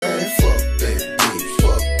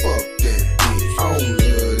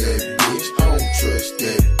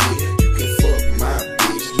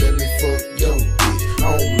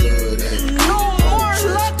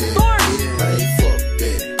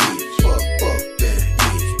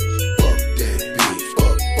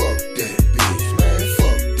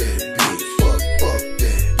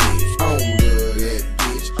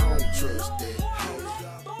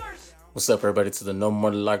up, everybody, to the No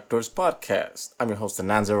More Locked Doors podcast. I'm your host, the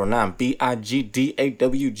 909,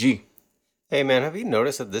 BIGDAWG. Hey, man, have you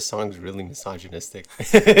noticed that this song's really misogynistic?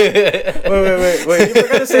 Wait. You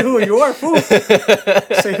forgot to say who you are, fool.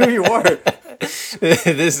 Say who you are.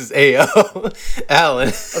 This is AO,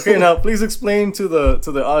 Alan. Okay, now please explain to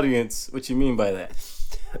the audience what you mean by that.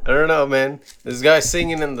 I don't know, man. This guy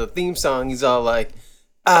singing in the theme song, he's all like,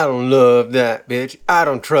 I don't love that bitch. I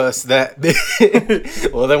don't trust that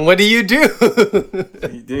bitch. Well, then what do? You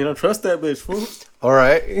don't trust that bitch, fool. All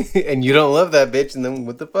right. And you don't love that bitch, and then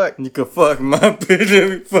what the fuck? You can fuck my bitch and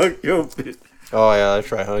me fuck your bitch. Oh, yeah,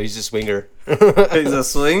 that's right. Huh? He's a swinger. He's a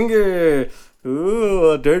swinger.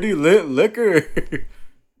 Ooh, a dirty liquor.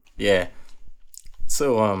 Yeah.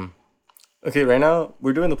 So, okay, right now,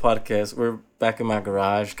 we're doing the podcast. We're back in my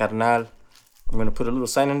garage, carnal. I'm going to put a little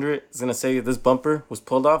sign under it. It's going to say this bumper was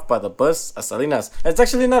pulled off by the bus at Salinas. It's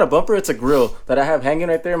actually not a bumper. It's a grill that I have hanging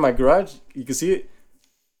right there in my garage. You can see it.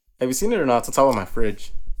 Have you seen it or not? It's on top of my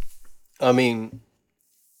fridge. I mean,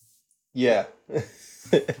 yeah. I'm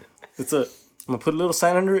going to put a little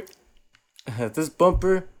sign under it. This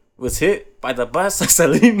bumper was hit by the bus at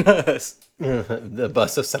Salinas. The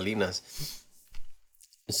bus of Salinas.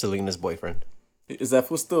 Selena's boyfriend. Is that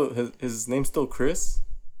fool still, his name's still Chris?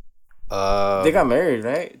 They got married,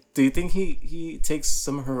 right? Do you think he takes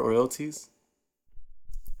some of her royalties?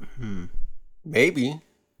 Maybe.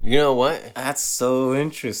 You know what? That's so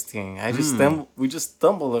interesting. We just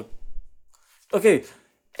stumbled. Okay,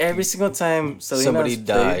 every single time Somebody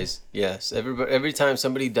dies. Yes, every time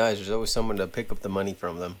somebody dies, there's always someone to pick up the money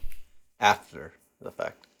from them after the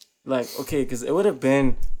fact. Like, okay, because it would have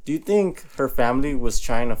been. Do you think her family was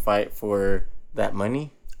trying to fight for that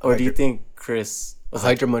money, or do you think Chris?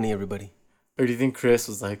 Hide your money, everybody. Or do you think Chris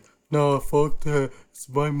was like, no, fuck that. It's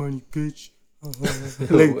my money, bitch.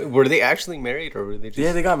 Like, were they actually married or were they just...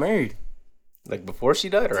 Yeah, they got married. Like before she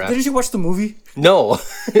died or after? Did you watch the movie? No.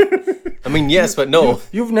 I mean, yes, but no.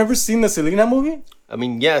 You've never seen the Selena movie? I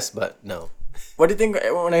mean, yes, but no. What do you think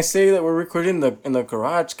when I say that we're recording in the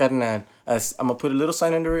garage, carnal? I'm going to put a little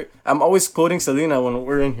sign under it. I'm always quoting Selena when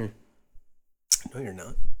we're in here. No, you're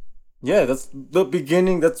not. Yeah, that's the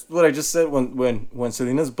beginning. That's what I just said when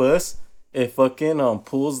Selena's bus, it fucking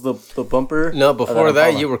pulls the bumper. No, before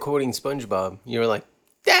that you were quoting SpongeBob. You were like,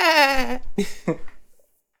 ah!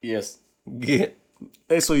 Yes. Yeah.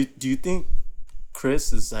 Hey, so do you think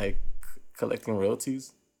Chris is like collecting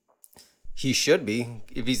royalties? He should be.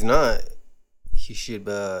 If he's not, he should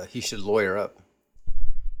lawyer up.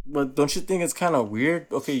 But don't you think it's kind of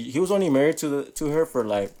weird? Okay, he was only married to her for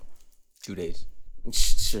like 2 days.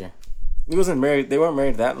 Sure. He wasn't married. They weren't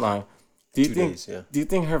married that long. Do you 2 think? days, yeah. Do you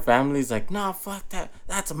think her family's like, nah, fuck that.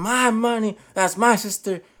 That's my money. That's my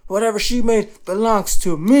sister. Whatever she made belongs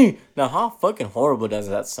to me. Now, how fucking horrible does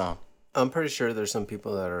that sound? I'm pretty sure there's some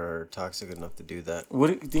people that are toxic enough to do that. What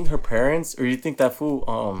do you think? Her parents, or do you think that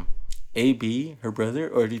fool, AB, her brother,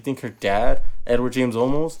 or do you think her dad, Edward James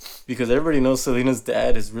Olmos? Because everybody knows Selena's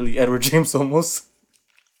dad is really Edward James Olmos,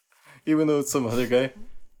 even though it's some other guy.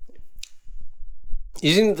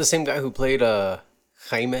 Isn't it the same guy who played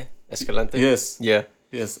Jaime Escalante? Yes. Yeah.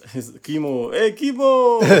 Yes. His Kimo. Hey,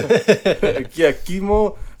 Kimo! Yeah,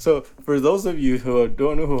 Kimo. So, for those of you who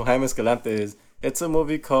don't know who Jaime Escalante is, it's a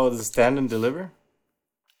movie called Stand and Deliver.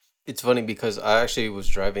 It's funny because I actually was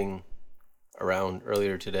driving around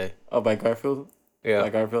earlier today. Oh, by Garfield? Yeah. By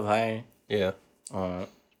Garfield High. Yeah. I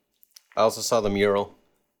also saw the mural.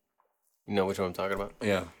 You know which one I'm talking about?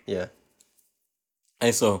 Yeah. Yeah.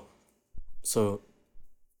 Hey, so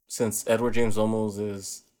since Edward James Olmos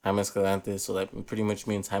is Jaime Escalante, so that pretty much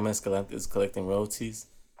means Jaime Escalante is collecting royalties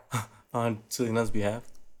on Selena's behalf.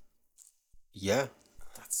 Yeah.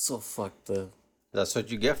 That's so fucked up. That's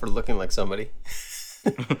what you get for looking like somebody.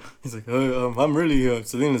 He's like, hey, I'm really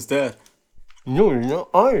Selena's dad. No, you're not.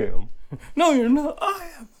 I am. No, you're not. I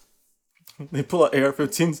am. They pull out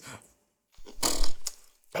AR-15s.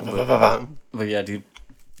 But yeah, dude.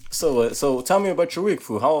 So tell me about your week,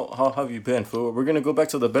 fool. How have you been, fool? We're gonna go back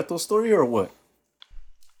to the Beto story or what?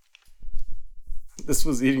 This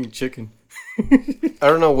was eating chicken. I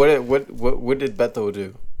don't know what did Beto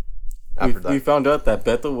do after that. We found out that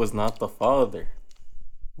Beto was not the father.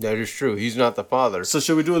 That is true. He's not the father. So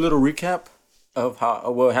should we do a little recap of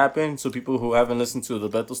what happened, so people who haven't listened to the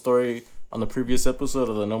Beto story on the previous episode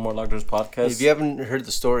of the No More Locked Doors podcast? If you haven't heard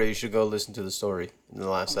the story, you should go listen to the story in the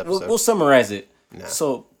last episode. We'll summarize it. Nah.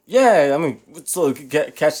 So yeah, I mean, so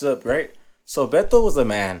catch it up, right? So Beto was a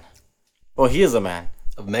man. Well, he is a man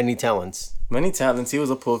of many talents. Many talents. He was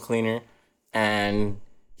a pool cleaner, and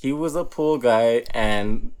he was a pool guy,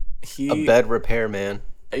 and a bed repairman.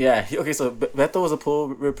 Yeah. Okay. So Beto was a pool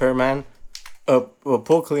repairman a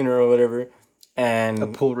pool cleaner or whatever, A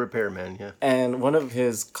and pool repairman, yeah. and one of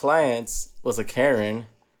his clients was a Karen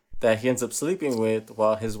that he ends up sleeping with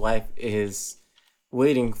while his wife is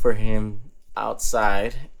waiting for him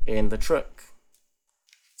outside in the truck.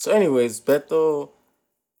 So, anyways, Beto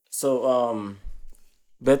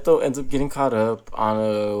ends up getting caught up on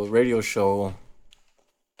a radio show,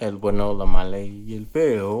 El Bueno, La Mala y El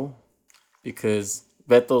Feo, because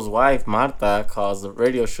Beto's wife Marta calls the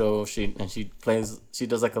radio show. She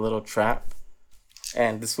does like a little trap,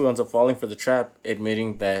 and this fool ends up falling for the trap,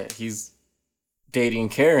 admitting that he's dating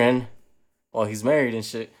Karen while he's married and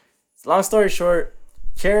shit. Long story short,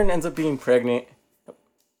 Karen ends up being pregnant,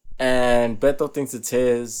 and Beto thinks it's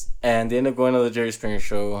his, and they end up going to the Jerry Springer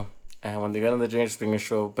show. And when they get on the Jerry Springer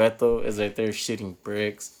show, Beto is right there shitting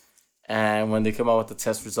bricks. And when they come out with the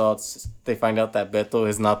test results, they find out that Beto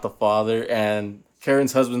is not the father, and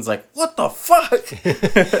Karen's husband's like, "What the fuck?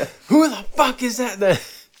 Who the fuck is that then?"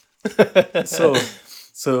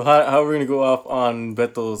 So how are we gonna go off on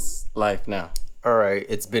Beto's life now? All right,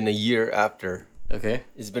 it's been a year after. Okay.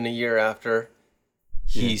 It's been a year after.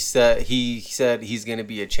 He said he's gonna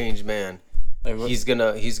be a changed man. Like what? He's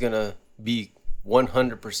gonna be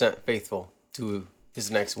 100% faithful to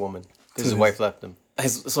his next woman because his wife left him.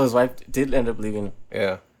 So his wife did end up leaving him.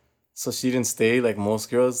 Yeah. So she didn't stay like most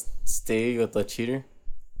girls stay with a cheater.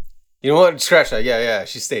 You know what? Scratch that. Yeah.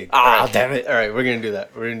 She stayed. Ah, right. damn it! All right, we're gonna do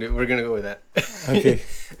that. We're gonna go with that. Okay.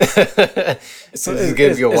 So this is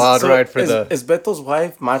gonna be a wild ride for the. Is Beto's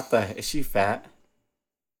wife Marta? Is she fat?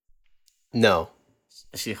 No.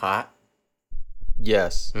 Is she hot?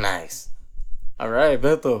 Yes. Nice. All right,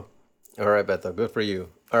 Beto. All right, Beto. Good for you.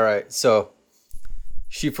 All right, so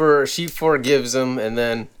she forgives him, and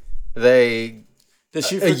then they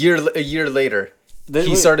a year later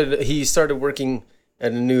he started working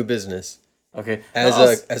at a new business. Okay.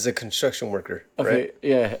 As a construction worker. Okay. Right?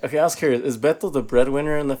 Yeah. Okay. I was curious. Is Beto the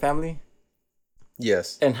breadwinner in the family?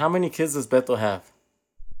 Yes. And how many kids does Beto have?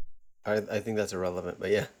 I think that's irrelevant, but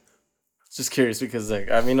yeah. Just curious because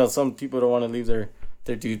some people don't want to leave their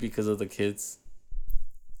dude because of the kids.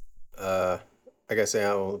 I gotta say,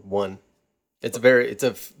 one. It's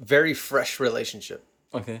a very fresh relationship.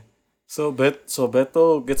 Okay. So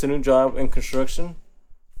Beto gets a new job in construction.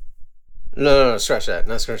 No, scratch that.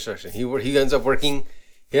 Not construction. He ends up working.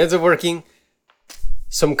 He ends up working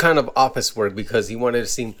some kind of office work because he wanted to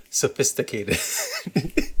seem sophisticated.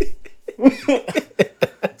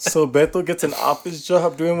 So Beto gets an office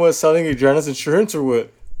job doing what? Selling Adriana's insurance or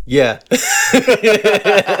what? Yeah.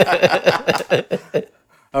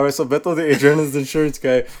 All right, so Beto the Adriana's insurance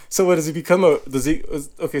guy. So what does he become?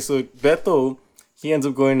 Okay, so Beto, he ends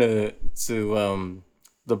up going to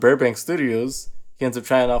the Burbank Studios. He ends up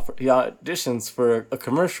he auditions for a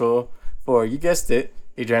commercial for, you guessed it,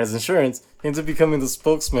 Adriana's insurance. He ends up becoming the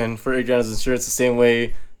spokesman for Adriana's insurance the same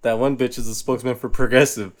way that one bitch is a spokesman for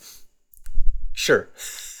Progressive. Sure.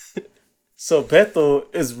 So Beto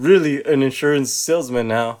is really an insurance salesman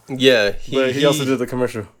now. Yeah, but he also did the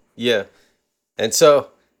commercial. Yeah, and so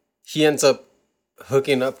he ends up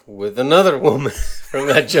hooking up with another woman from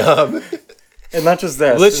that job. And not just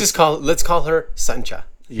that. Let's call her Sancha.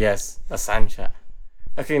 Yes, a Sancha.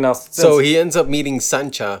 Okay, now so he ends up meeting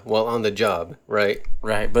Sancha while on the job, right?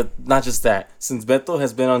 Right, but not just that. Since Beto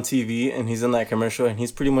has been on TV and he's in that commercial and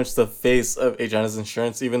he's pretty much the face of Adriana's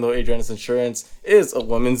insurance, even though Adriana's insurance is a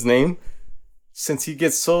woman's name. Since he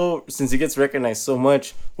gets recognized so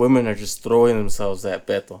much, women are just throwing themselves at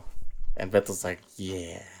Beto. And Beto's like,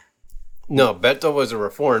 yeah. No, Beto was a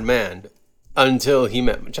reformed man until he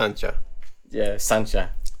met Sancha. Yeah,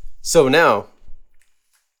 Sancha. So now,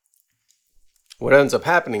 what ends up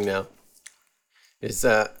happening now is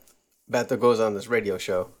that Beto goes on this radio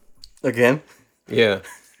show. Again? Yeah.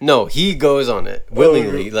 No, he goes on it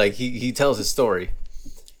willingly. Like, he tells his story.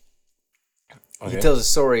 Okay. He tells a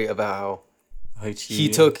story about how he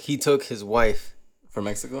took his wife from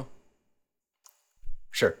Mexico.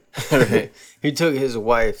 Sure. Right. He took his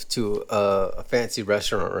wife to a fancy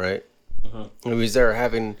restaurant, right? Mm-hmm. And he was there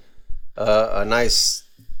having a nice,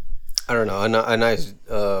 I don't know, a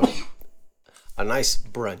nice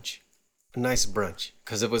brunch,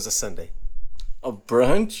 because it was a Sunday. A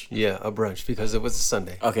brunch? Yeah, a brunch because it was a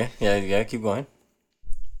Sunday. Okay, yeah, keep going.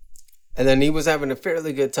 And then he was having a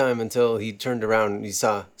fairly good time until he turned around and he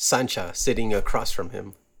saw Sancha sitting across from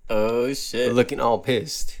him. Oh, shit. Looking all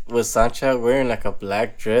pissed. Was Sancha wearing like a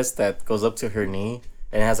black dress that goes up to her knee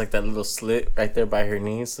and it has like that little slit right there by her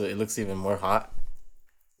knee so it looks even more hot?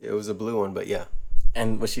 It was a blue one, but yeah.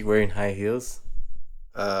 And was she wearing high heels?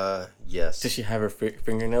 Yes. Did she have her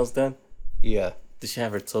fingernails done? Yeah. Did she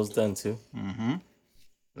have her toes done too? Mm-hmm.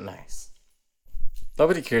 Nice.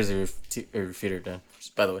 Nobody cares if your feet are done.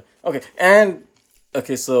 By the way, okay, and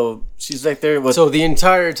okay, so she's right there. So the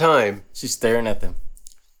entire time she's staring at them.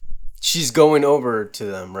 She's going over to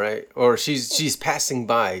them, right? Or she's passing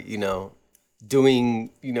by, doing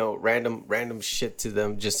random shit to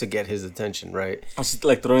them just to get his attention, right? She's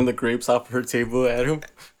like throwing the grapes off her table at him.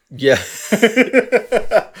 Yeah.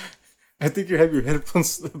 I think you have your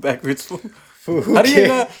headphones backwards.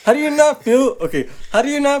 Okay. How do you not feel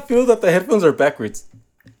that the headphones are backwards?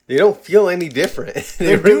 They don't feel any different.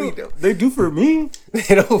 They really don't. They do for me.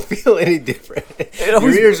 They don't feel any different.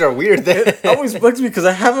 Your ears are weird. It always bugs me because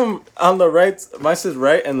I have them on the right. Mine says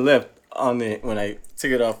right and left on it when I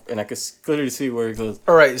take it off, and I can clearly see where it goes.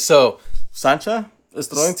 All right, so Sancha is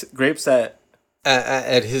throwing grapes at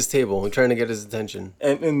his table and trying to get his attention,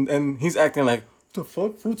 and he's acting like, the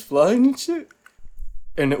fuck, food's flying and shit.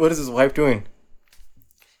 And what is his wife doing?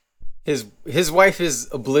 His wife is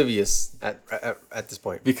oblivious at this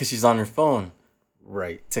point because she's on her phone,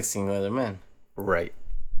 right? Texting other men, right?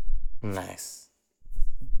 Nice.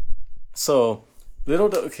 So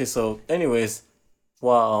anyways,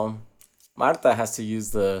 while Marta has to use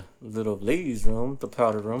the little ladies' room, the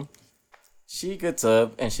powder room, she gets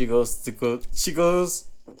up and she walks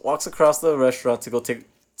across the restaurant to go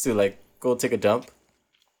take a dump.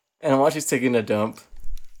 And while she's taking a dump,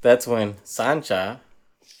 that's when Sancha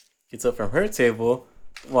gets up from her table,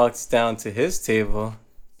 walks down to his table,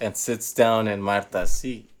 and sits down in Marta's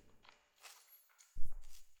seat.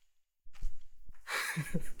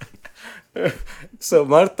 So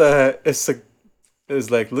Marta is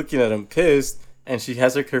like looking at him pissed, and she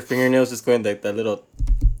has her fingernails just going like that little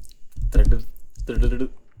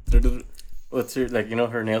what's her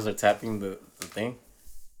her nails are tapping the thing,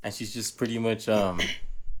 and she's just pretty much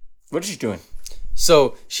what is she doing?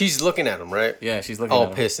 So she's looking at him, right? Yeah, she's looking all at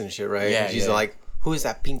him. pissed and shit, right? Yeah, and she's yeah. like, "Who is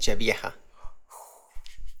that pinche vieja?"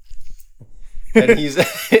 And he's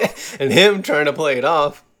and him trying to play it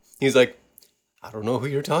off. He's like, "I don't know who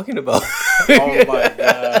you're talking about." Oh my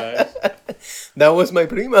gosh. That was my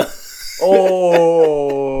prima.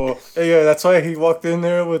 Oh, yeah, that's why he walked in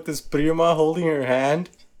there with his prima holding her hand.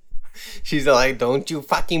 She's like, "Don't you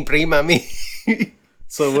fucking prima me."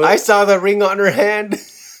 So what? I saw the ring on her hand.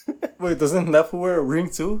 Wait, doesn't Nefu wear a ring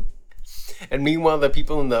too? And meanwhile, the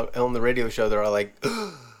people on the radio show, they're all like,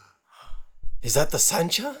 "Is that the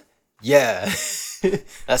Sancha?" Yeah,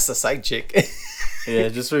 that's the side chick. Yeah,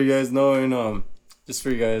 just for you guys knowing, just for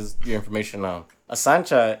you guys your information, a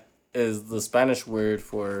Sancha is the Spanish word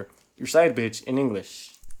for your side bitch in English.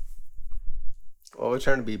 Well, we're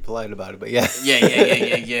trying to be polite about it, but yeah.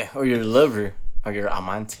 Yeah. Or your lover, or your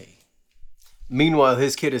amante. Meanwhile,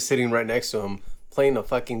 his kid is sitting right next to him playing a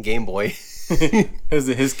fucking Game Boy. Is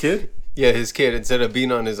it his kid? Yeah, his kid, instead of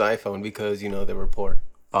being on his iPhone because, they were poor.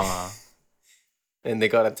 And they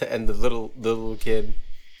got and the little kid,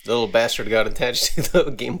 the little bastard got attached to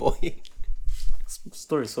the Game Boy. This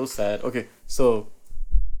story is so sad. Okay, so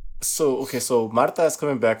Marta is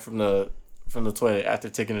coming back from the toilet after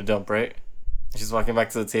taking a dump, right? She's walking back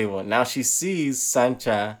to the table. Now she sees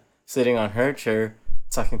Sancha sitting on her chair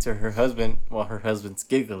talking to her husband while her husband's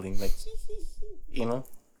giggling, like,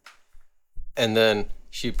 And then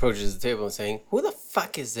she approaches the table and saying, "Who the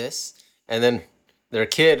fuck is this?" And then their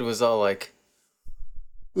kid was all like,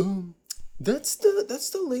 that's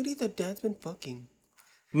the lady that Dad's been fucking."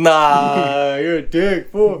 Nah, you're a dick,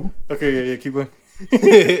 fool. Okay, yeah, keep going.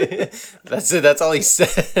 That's it. That's all he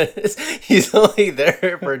says. He's only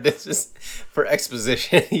there for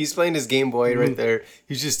exposition. He's playing his Game Boy right there.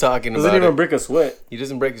 He's just talking about it. Doesn't even break a sweat. He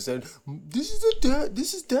doesn't break his head. This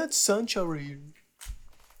is Dad's Sancha right here.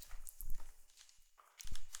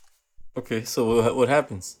 Okay, so what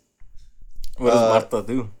happens? What does Marta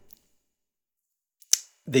do?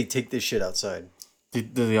 They take this shit outside. Do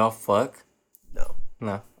they all fuck? No.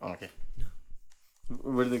 Oh, okay. No.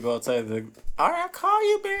 Where do they go outside? They're like, all right, I'll call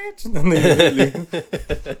you, bitch. And then they leave.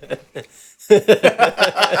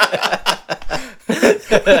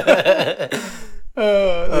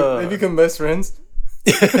 They become best friends.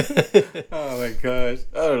 Oh my gosh.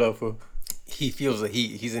 I don't know, fool. He feels that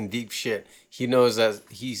he's in deep shit. He knows that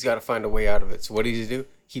he's got to find a way out of it. So what does he do?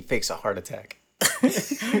 He fakes a heart attack.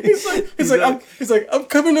 he's like, I'm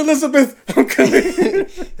coming, Elizabeth. I'm coming.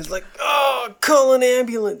 He's like, "Oh, call an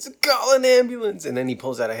ambulance. And then he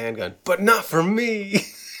pulls out a handgun. But not for me.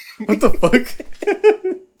 What the fuck?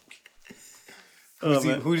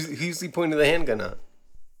 Who's he pointing the handgun at?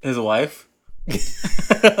 His wife.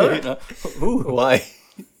 Why?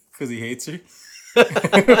 Because he hates her.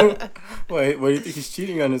 Why do you think he's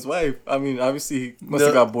cheating on his wife? I mean, obviously he must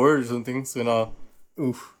have got bored or something. So now,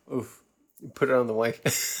 Oof. Put it on the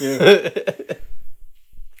wife. Yeah.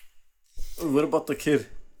 What about the kid?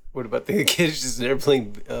 What about the kid just there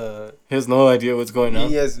playing? He has no idea what's going on.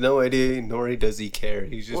 He has no idea, nor does he care.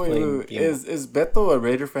 He's just playing. Wait. Is Beto a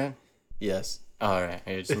Raider fan? Yes. All right.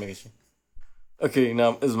 Yeah, just making sure. Okay,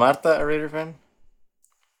 now is Marta a Raider fan?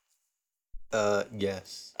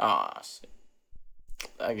 Yes. Ah, shit.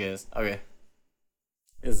 I guess. Okay.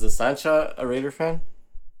 Is the Sancha a Raider fan?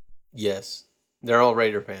 Yes. They're all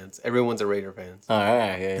Raider fans. Everyone's a Raider fan. All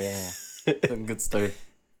right. Yeah. Good story.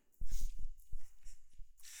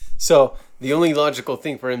 So the only logical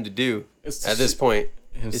thing for him to do at this point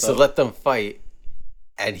is to let them fight,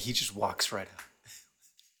 and he just walks right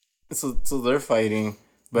out. So they're fighting.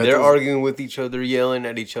 But they're arguing with each other, yelling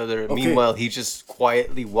at each other. Okay. Meanwhile, he just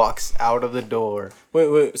quietly walks out of the door.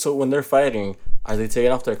 Wait. So when they're fighting, are they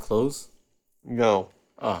taking off their clothes? No.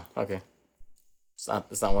 Oh, okay. It's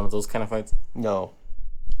not one of those kind of fights? No.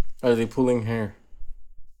 Are they pulling hair?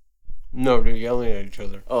 No, they're yelling at each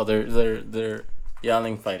other. Oh, they're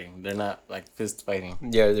yelling fighting. They're not like fist fighting.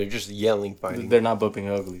 Yeah, they're just yelling fighting. They're not bumping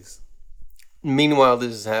uglies. Meanwhile,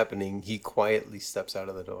 this is happening. He quietly steps out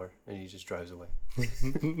of the door and he just drives away.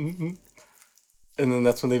 And then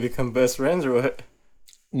that's when they become best friends, or what?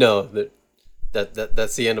 No,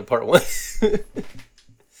 that's the end of part 1.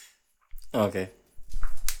 Okay,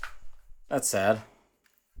 that's sad.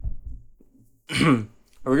 Are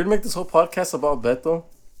we gonna make this whole podcast about Beto?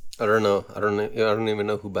 I don't know. I don't even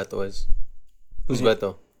know who Beto is. Who's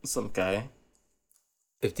Beto? Some guy.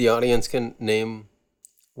 If the audience can name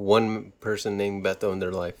one person named Beto in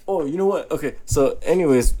their life. Oh, you know what? Okay, so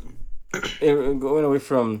anyways, going away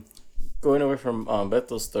from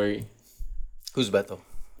Beto's story. Who's Beto?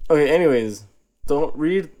 Okay, anyways, don't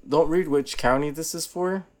read which county this is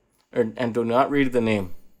for, and do not read the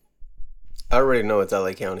name. I already know it's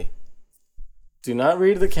LA County. Do not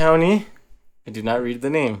read the county, and do not read the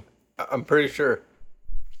name. I'm pretty sure.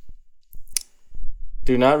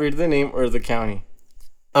 Do not read the name or the county.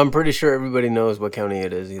 I'm pretty sure everybody knows what county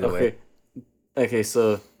it is either way. Okay,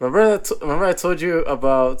 so remember I told you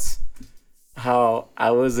about how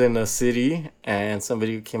I was in a city and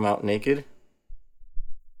somebody came out naked?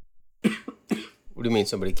 What do you mean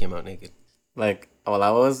somebody came out naked? Like, well,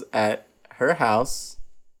 I was at her house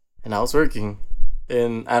and I was working,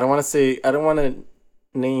 and I don't want to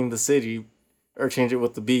name the city or change it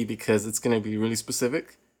with the B because it's going to be really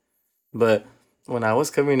specific. But when I was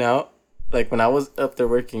coming out, like when I was up there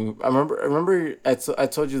working, I remember I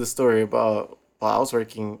told you the story about while I was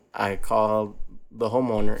working, I called the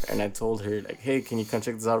homeowner and I told her like, hey, can you come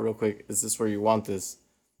check this out real quick? Is this where you want this?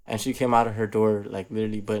 And she came out of her door like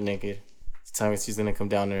literally butt naked to tell me she's gonna come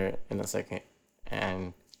down there in a second.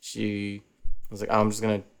 And she was like, I'm just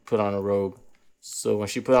gonna put on a robe. So when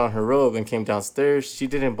she put on her robe and came downstairs, she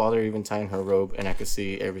didn't bother even tying her robe, and I could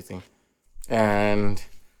see everything. And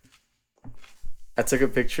I took a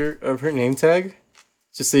picture of her name tag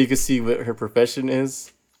just so you could see what her profession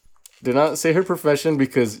is. Do not say her profession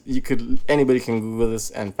because anybody can Google this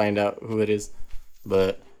and find out who it is.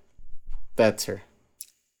 But that's her.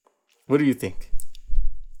 What do you think?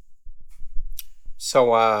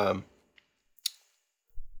 So,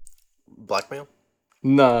 blackmail?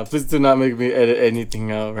 Nah, please do not make me edit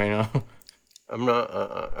anything out right now. I'm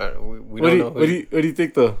not. We don't know. What do you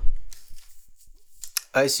think though?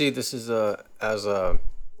 I see this as a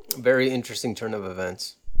very interesting turn of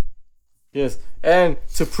events. Yes, and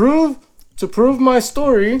to prove my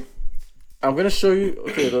story, I'm gonna show you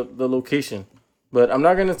the location, but I'm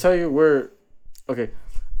not gonna tell you where. Okay,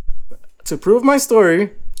 to prove my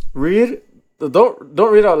story, don't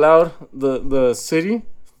read out loud the city,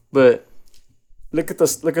 but look at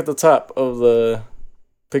the top of the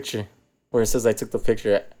picture where it says I took the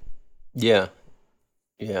picture at. Yeah,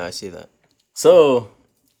 I see that. So,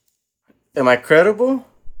 am I credible?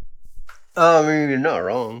 I mean, you're not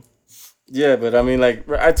wrong. Yeah, but I mean, like,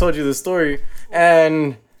 I told you the story,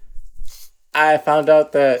 and I found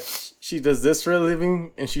out that she does this for a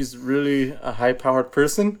living, and she's really a high-powered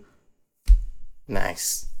person.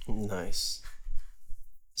 Nice.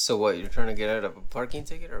 So what, you're trying to get out of a parking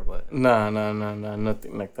ticket, or what? Nah,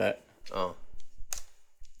 nothing like that. Oh.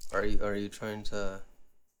 Are you trying to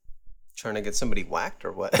get somebody whacked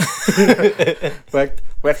or what?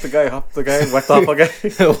 whack the guy, hop the guy, whack off a guy.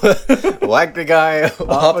 Whack the guy,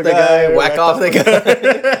 hop the guy, whack off the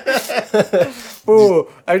guy. Ooh,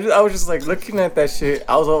 I was just like looking at that shit.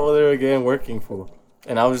 I was over there again working for,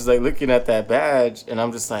 and I was just like looking at that badge, and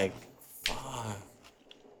I'm just like, fuck,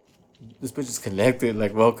 this bitch is connected,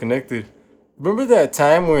 like well connected. Remember that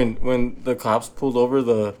time when the cops pulled over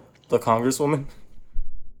the congresswoman?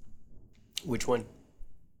 Which one?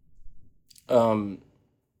 It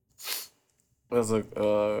was like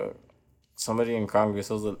somebody in Congress.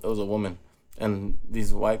 It was a woman, and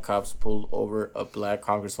these white cops pulled over a black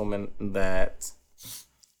congresswoman that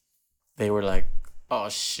they were like, "Oh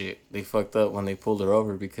shit, they fucked up when they pulled her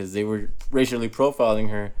over because they were racially profiling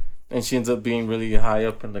her, and she ends up being really high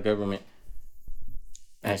up in the government."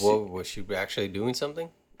 And was she actually doing something?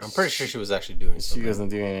 I'm pretty sure she was actually doing something. She wasn't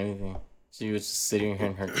doing anything. She was just sitting here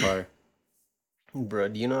in her car. Bro,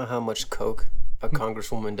 do you know how much coke a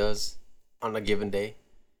congresswoman does on a given day?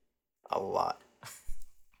 A lot.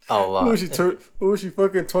 A lot. What was she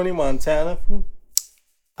fucking Tony Montana?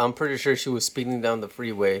 I'm pretty sure she was speeding down the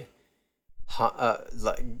freeway,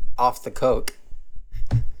 like off the coke.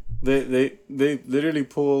 They literally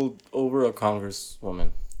pulled over a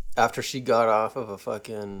congresswoman after she got off of a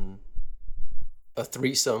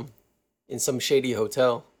threesome in some shady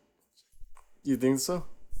hotel. You think so?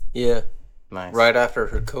 Yeah. Nice. Right after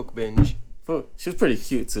her coke binge. She was pretty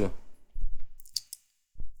cute too.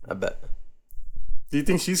 I bet. Do you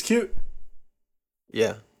think she's cute?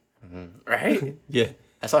 Yeah. Mm-hmm. Right? Yeah.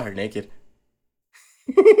 I saw her naked.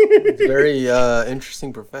 It's a very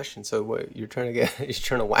interesting profession. So what you're trying to get? You're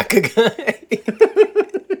trying to whack a guy?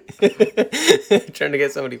 Trying to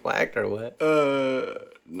get somebody whacked or what?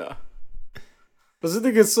 No. But I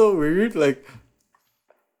think it's so weird. Like,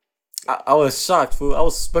 I was shocked, fool. I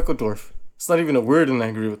was Speckledorf. It's not even a word, and I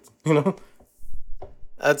agree with, you know?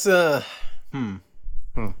 That's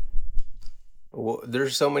Well,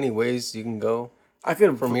 there's so many ways you can go. I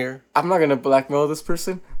could from here. I'm not gonna blackmail this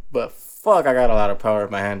person, but fuck, I got a lot of power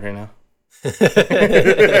in my hand right now.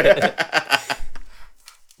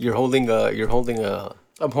 You're holding a.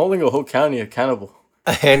 I'm holding a whole county accountable.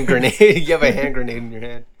 A hand grenade. You have a hand grenade in your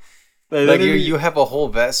hand. Like you have a whole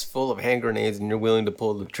vest full of hand grenades, and you're willing to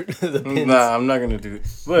pull the pins. Nah, I'm not gonna do it.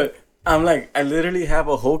 But I'm like, I literally have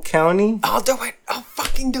a whole county. I'll do it. I'll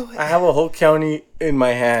fucking do it. I have a whole county in my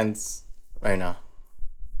hands right now.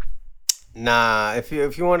 Nah, if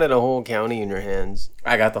you wanted a whole county in your hands,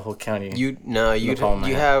 I got the whole county. You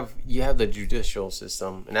have the judicial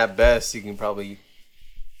system, and at best you can probably,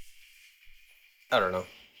 I don't know,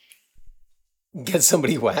 get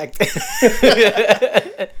somebody whacked.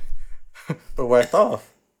 Or whacked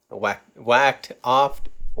off. Whacked off.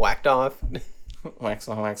 Wax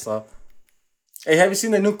on, wax off. Hey, have you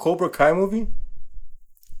seen the new Cobra Kai movie?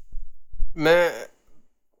 Man,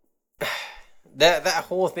 that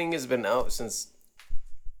whole thing has been out since.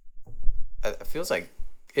 It feels like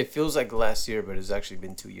last year, but it's actually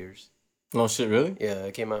been 2 years. No shit, really? Yeah,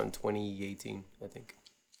 it came out in 2018, I think.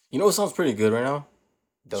 You know what sounds pretty good right now?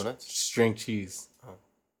 Donuts? String cheese. Oh.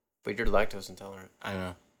 But you're lactose intolerant. I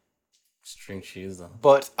know. String cheese, though.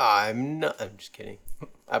 But I'm not. I'm just kidding.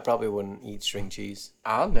 I probably wouldn't eat string cheese.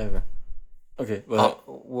 I'll never. Okay, well.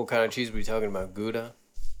 What kind of cheese are we talking about? Gouda?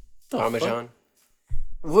 Parmesan?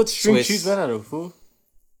 What's string Swiss? Cheese made out of, fool?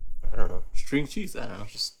 I don't know. String cheese? I don't know.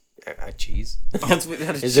 Just cheese. That's what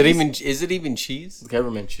that is. Is it even cheese?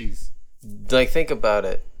 Government cheese. Like, think about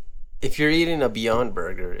it. If you're eating a Beyond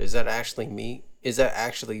Burger, is that actually meat? Is that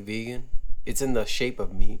actually vegan? It's in the shape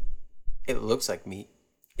of meat. It looks like meat.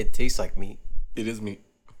 It tastes like meat. It is meat.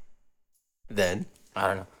 Then? I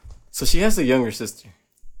don't know. So she has a younger sister.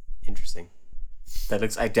 Interesting. That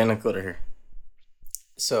looks identical to her.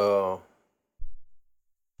 So,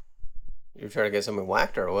 you're trying to get someone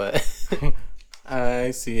whacked or what?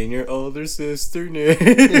 I see in your older sister neck.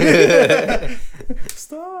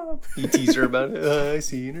 Stop. You tease her about it. I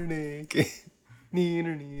see in her neck.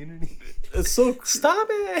 It's so... Stop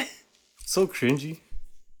it. So cringy.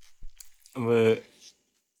 But...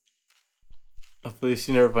 hopefully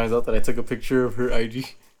she never finds out that I took a picture of her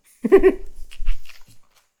IG.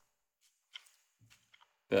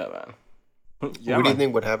 Yeah, man. Yeah, what do you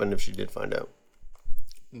think would happen if she did find out?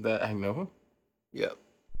 That I know her? Yeah.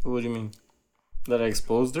 What do you mean? That I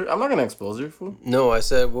exposed her? I'm not gonna expose her, fool. No, I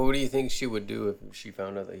said, what do you think she would do if she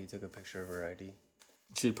found out that you took a picture of her ID?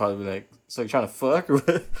 She'd probably be like, so you trying to fuck or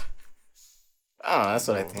what? I don't know, that's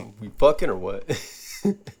what I think. We fucking or what?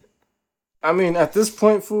 I mean, at this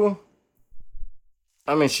point, fool,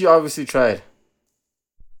 I mean, she obviously tried.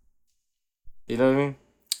 You know what I mean?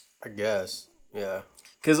 I guess, yeah.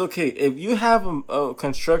 Because, okay, if you have a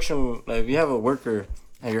construction, like, if you have a worker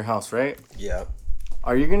at your house, right? Yeah.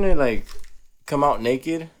 Are you going to, like, come out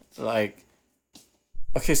naked? Like,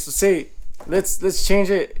 okay, so say, let's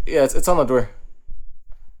change it. Yeah, it's on the door.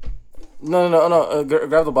 No.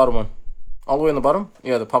 Grab the bottom one. All the way in the bottom?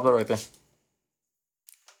 Yeah, the pop that right there.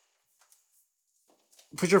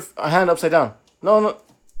 Put your hand upside down. No.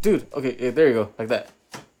 Dude, okay, yeah, there you go. Like that.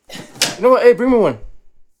 You know what? Hey, bring me one.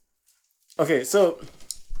 Okay, so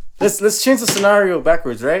let's change the scenario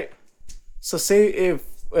backwards, right? So say if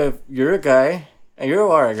if you're a guy and you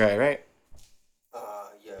are a guy, right?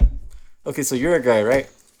 Yeah. Okay, so you're a guy, right?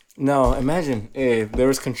 Now imagine if there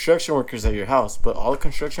was construction workers at your house, but all the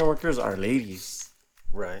construction workers are ladies.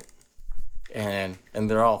 Right. And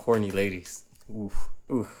they're all horny ladies. Oof.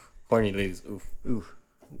 Oof. Horny ladies. Oof. Oof.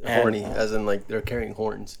 Horny, as in like they're carrying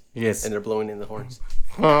horns. Yes. And they're blowing in the horns.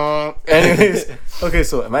 Anyways, okay,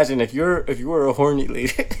 so imagine if you were a horny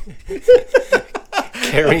lady.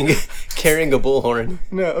 carrying a bullhorn.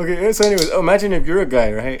 No, okay. So anyways, imagine if you're a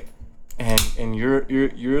guy, right? And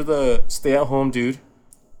you're the stay-at-home dude.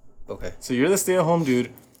 Okay. So you're the stay-at-home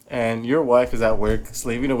dude, and your wife is at work,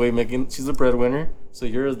 slaving away, she's a breadwinner. So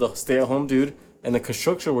you're the stay-at-home dude, and the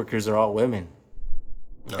construction workers are all women.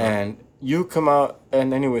 Uh-huh. And you come out,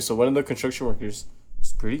 and anyway, so one of the construction workers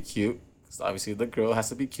is pretty cute, because obviously the girl has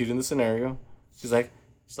to be cute in the scenario. She's like,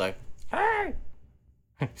 hey.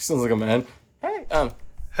 She sounds like a man.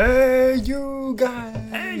 Hey, you guys.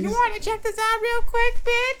 Hey, you want to check this out real quick,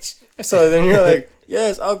 bitch? So then you're like,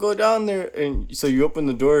 yes, I'll go down there. And so you open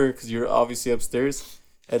the door because you're obviously upstairs.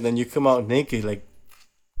 And then you come out naked, like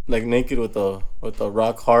naked with a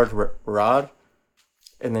rock hard rod.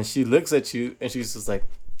 And then she looks at you and she's just like,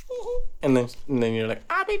 and then you're like,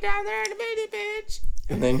 I'll be down there in a minute, bitch.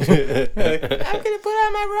 And then you're like, I'm going to put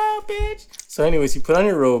on my robe, bitch. So anyways, you put on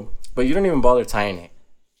your robe, but you don't even bother tying it.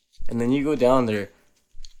 And then you go down there.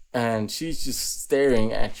 And she's just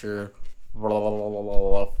staring at your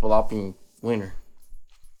flopping wiener.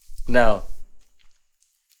 Now,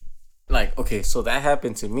 like, okay, so that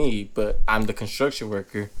happened to me, but I'm the construction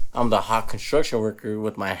worker. I'm the hot construction worker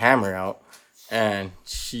with my hammer out. And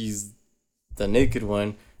she's the naked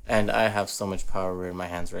one. And I have so much power in my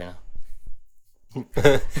hands right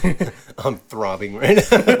now. I'm throbbing right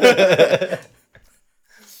now.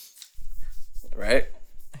 Right?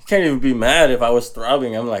 Can't even be mad if I was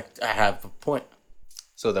throbbing. I'm like, I have a point.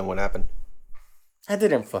 So then what happened? I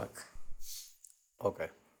didn't fuck. Okay.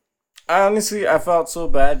 Honestly, I felt so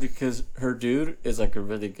bad because her dude is like a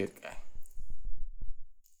really good guy.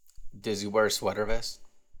 Does he wear a sweater vest?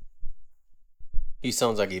 He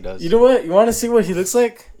sounds like he does. You know what? You want to see what he looks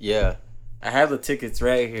like? Yeah. I have the tickets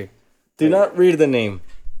right here. Do not read the name.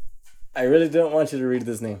 I really don't want you to read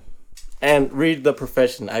this name. And read the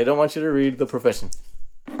profession. I don't want you to read the profession.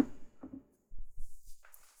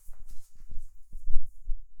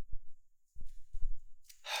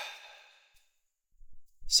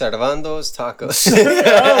 Servando's Tacos.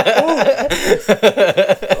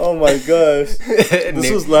 Oh my gosh. This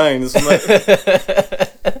was lying.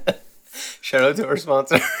 Shout out to our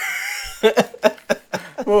sponsor.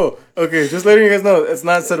 Whoa. Okay, just letting you guys know, it's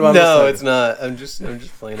not Servando's. No, it's not. I'm just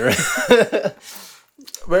playing around.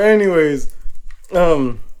 But anyways,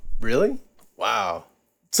 really? Wow.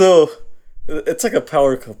 So it's like a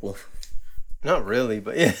power couple. Not really,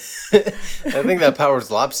 but yeah. I think that power's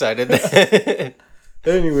lopsided.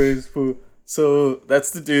 Anyways, so that's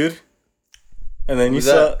the dude. And then Was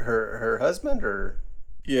you saw that her husband or?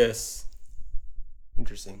 Yes.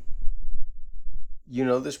 Interesting. You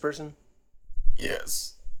know this person?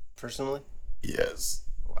 Yes. Personally? Yes.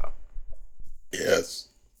 Wow. Yes.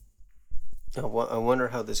 I wonder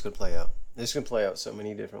how this could play out. This could play out so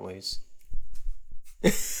many different ways. We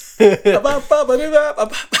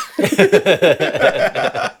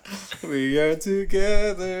are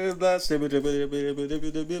together.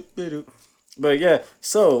 But yeah,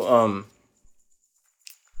 so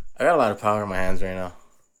I got a lot of power in my hands right now.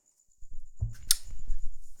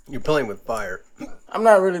 You're playing with fire. I'm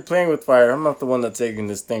not really playing with fire. I'm not the one that's taking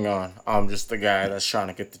this thing on. I'm just the guy that's trying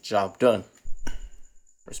to get the job done.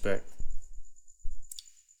 Respect.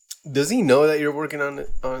 Does he know that you're working on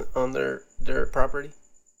their property?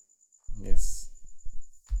 Yes.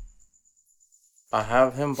 I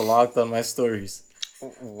have him blocked on my stories.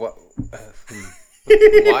 What?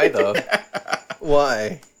 Why though?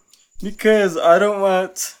 Why? Because I don't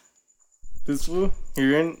want this fool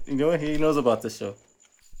hearing. You know what? He knows about this show.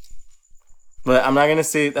 But I'm not gonna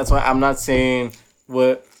say. That's why I'm not saying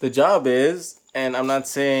what the job is, and I'm not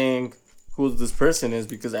saying who this person is,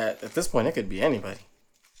 because at this point it could be anybody.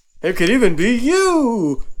 It could even be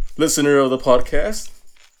you, listener of the podcast.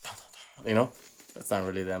 You know, that's not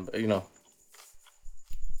really them, but you know.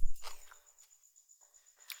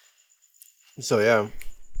 So yeah,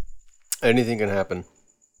 anything can happen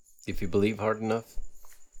if you believe hard enough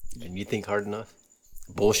and you think hard enough.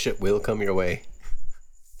 Bullshit will come your way.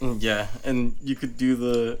 Yeah, and you could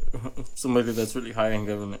do somebody that's really high in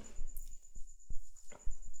government.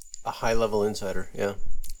 A high level insider, yeah.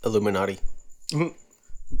 Illuminati. I'm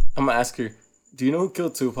gonna ask her, do you know who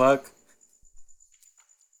killed Tupac?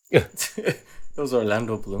 Yeah. It was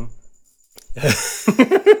Orlando Bloom.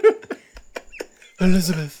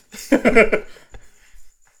 Elizabeth.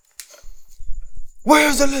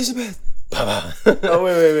 Where's Elizabeth? Oh,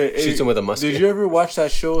 wait. Shoots him with a musket. Did you ever watch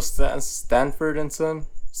that show, Stanford and Son?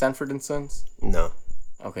 Stanford and Sons? No.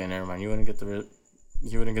 Okay, never mind. You wouldn't get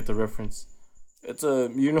the reference. It's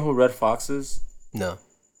you know who Red Fox is? No.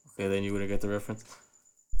 Okay, then you wouldn't get the reference.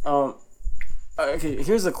 Okay,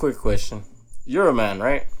 here's a quick question. You're a man,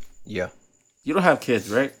 right? Yeah. You don't have kids,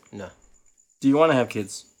 right? No. Do you want to have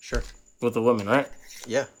kids? Sure. With a woman, right?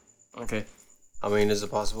 Yeah. Okay. I mean, is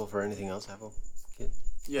it possible for anything else to have a kid?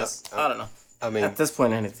 Yes. I don't know. I mean, at this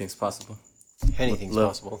point, anything's possible. Anything's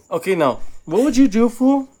possible. Okay, now, what would you do,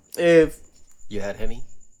 fool, if... You had Henny?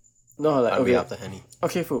 No, like, I'd be off the Henny.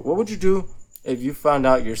 Okay, fool, what would you do if you found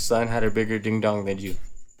out your son had a bigger ding-dong than you?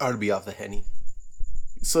 I'd be off the Henny.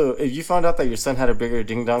 So, if you found out that your son had a bigger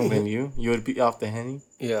ding-dong than you would be off the Henny?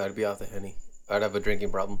 Yeah, I'd be off the Henny. I'd have a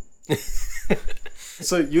drinking problem.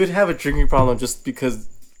 So, you would have a drinking problem just because...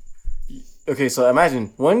 Okay, so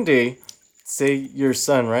imagine, one day, say your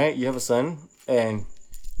son, right? You have a son, and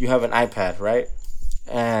you have an iPad, right?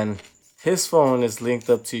 And his phone is linked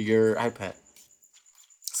up to your iPad.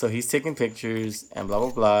 So he's taking pictures and blah,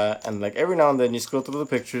 blah, blah. And like every now and then you scroll through the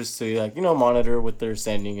pictures to like, monitor what they're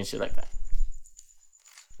sending and shit like that.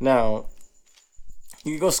 Now,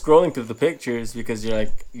 you go scrolling through the pictures because you're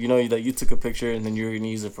like, that you took a picture and then you're going to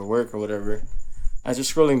use it for work or whatever. As you're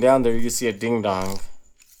scrolling down there, you see a ding dong.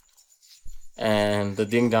 And the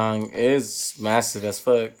ding dong is massive as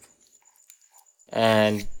fuck.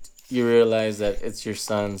 And you realize that it's your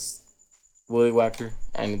son's willy whacker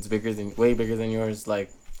and it's way bigger than yours.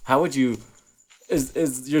 Like, how would you...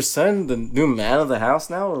 Is your son the new man of the house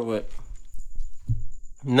now or what?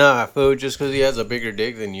 Nah, fool, just because he has a bigger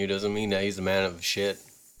dick than you doesn't mean that he's the man of shit.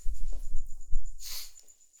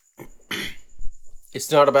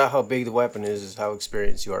 It's not about how big the weapon is, it's how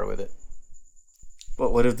experienced you are with it.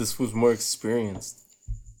 But what if this fool's more experienced?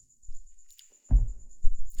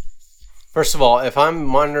 First of all, if I'm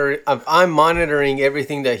monitoring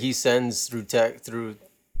everything that he sends through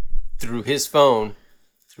through his phone,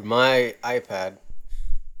 through my iPad,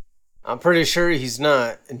 I'm pretty sure he's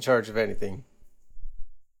not in charge of anything.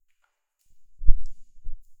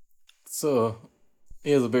 So,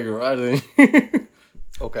 he has a bigger rod than you.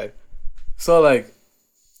 Okay. So, like,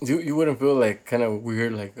 you wouldn't feel like kind of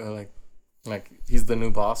weird, like he's the new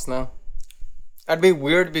boss now? I'd be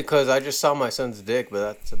weird because I just saw my son's dick, but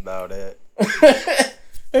that's about it.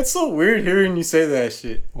 It's so weird hearing you say that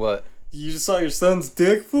shit. What? You just saw your son's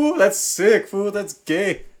dick, fool? That's sick, fool. That's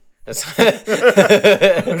gay. I'm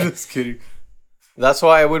just kidding. That's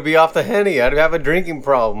why I would be off the Henny. I'd have a drinking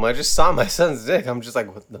problem. I just saw my son's dick. I'm just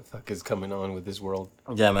like, what the fuck is coming on with this world?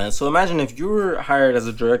 Yeah, man. So imagine if you were hired as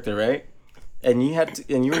a director, right? And you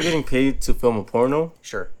were getting paid to film a porno.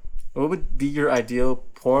 Sure. What would be your ideal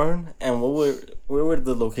porn, and where would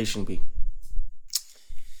the location be?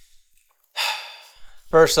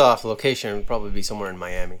 First off, location would probably be somewhere in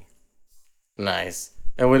Miami. Nice.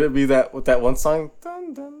 And would it be with that one song?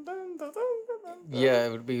 Dun, dun, dun, dun, dun, dun, dun. Yeah,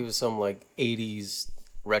 it would be with some like 80s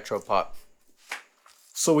retro pop.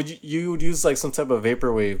 So would you would use like some type of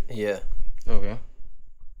vaporwave? Yeah. Okay.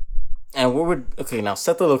 And now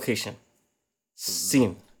set the location.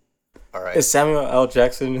 Scene. All right. Is Samuel L.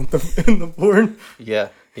 Jackson in the porn? Yeah,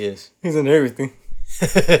 he is. He's in everything.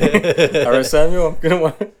 All right, Samuel, I'm gonna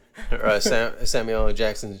want. All right, Samuel L.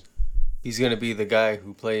 Jackson. He's gonna be the guy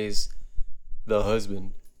who plays the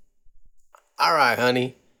husband. All right,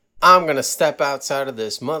 honey. I'm gonna step outside of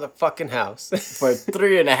this motherfucking house for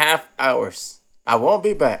 3.5 hours. I won't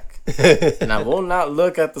be back, and I will not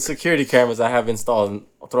look at the security cameras I have installed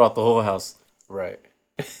throughout the whole house. Right.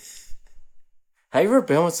 Have you ever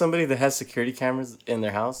been with somebody that has security cameras in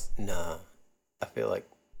their house? Nah. I feel like...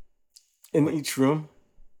 In each room?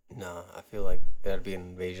 Nah, I feel like that'd be an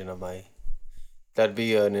invasion of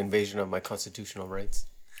my constitutional rights.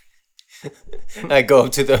 I go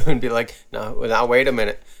up to them and be like, now wait a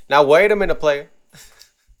minute. Now wait a minute, player.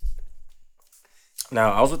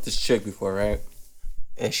 Now, I was with this chick before, right?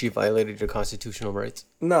 And she violated your constitutional rights?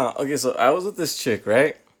 No, okay, so I was with this chick,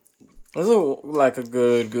 right? This is like a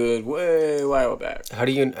good way while back. How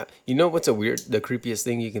do you know what's the creepiest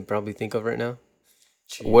thing you can probably think of right now?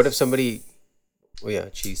 Cheese. What if somebody, well, yeah,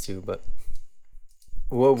 cheese too, but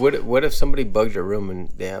what if somebody bugged your room and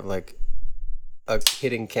they have like a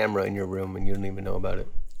hidden camera in your room and you don't even know about it?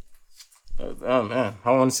 Oh man,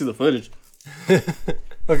 I want to see the footage.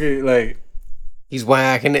 Okay, like he's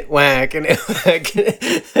whacking it.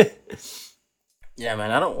 Yeah,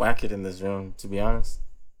 man, I don't whack it in this room, to be honest.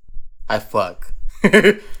 I fuck.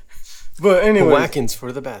 But anyway, whackings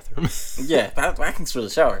for the bathroom. Yeah, whackings for the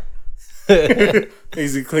shower.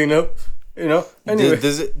 Easy cleanup. You know. Anyway,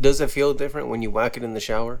 does it feel different when you whack it in the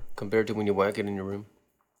shower compared to when you whack it in your room?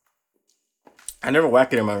 I never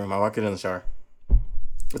whack it in my room. I whack it in the shower.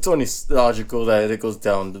 It's only logical that it goes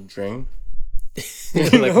down the drain.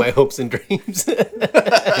 Like my hopes and dreams.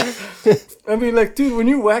 I mean, like, dude, when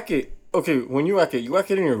you whack it, you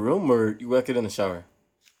whack it in your room or you whack it in the shower?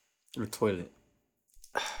 Or toilet?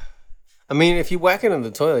 I mean, if you whack it in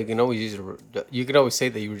the toilet, you can always say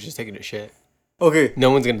that you were just taking a shit. Okay. No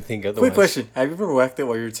one's gonna think otherwise. Quick question: have you ever whacked it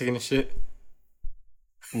while you were taking a shit?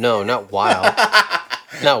 No, not while.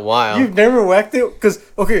 Not while. You've never whacked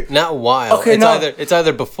it? Not while. Okay, it's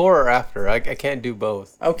either before or after. I can't do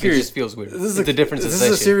both. I'm curious. It just feels weird. It's a different sensation.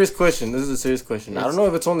 This is a serious question. I don't know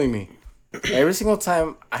if it's only me. Every single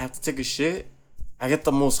time I have to take a shit, I get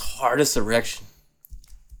the most hardest erection.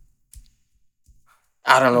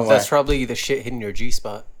 I don't know why. That's probably the shit hitting your G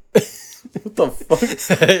spot. What the fuck?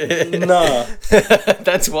 Nah.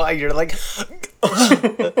 That's why you're like. Fuck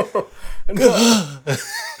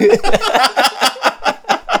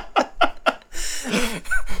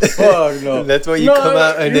no. That's why you come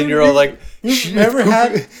out and then you're all like. You've never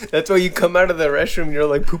had. That's why you come out of the restroom and you're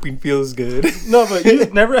like, pooping feels good. No, but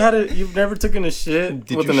you've never taken a shit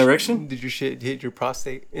with an erection? Did your shit hit your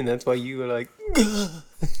prostate? And that's why you were like.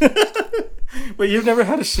 But you've never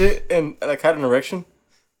had a shit and like had an erection?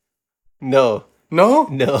 No. No?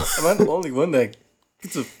 No. Am I the only one that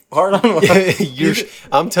gets a hard on one?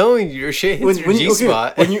 I'm telling you, your shit hits your G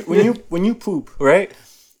spot. When you poop, right?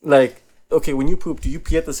 Like, okay, when you poop, do you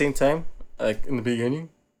pee at the same time? Like in the beginning?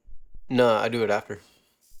 No, I do it after.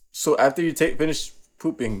 So after you finish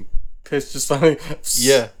pooping, piss just finally.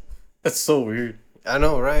 Yeah. That's so weird. I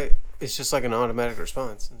know, right? It's just like an automatic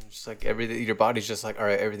response. It's just like everything. Your body's just like, all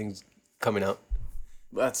right, everything's coming out.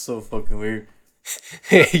 That's so fucking weird.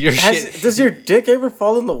 Does your dick ever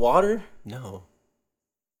fall in the water? No.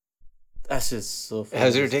 That's just so funny.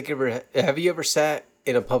 Has your dick ever... Have you ever sat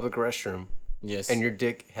in a public restroom? Yes. And your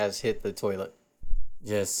dick has hit the toilet?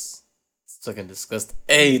 Yes. It's fucking disgusting.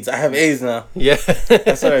 AIDS. I have AIDS now. Yeah.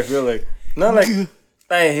 That's what I feel like. Not like...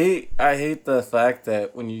 I hate the fact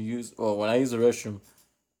that when I use the restroom,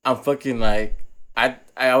 I'm fucking like...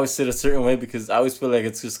 I always sit a certain way because I always feel like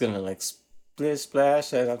it's just gonna like splish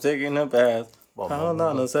splash and I'm taking a bath.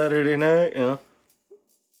 On a Saturday night, you know.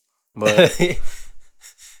 But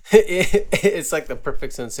it's like the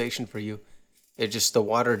perfect sensation for you. The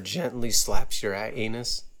water gently slaps your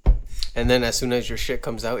anus, and then as soon as your shit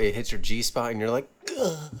comes out, it hits your G spot, and you're like,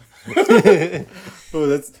 ugh. Oh,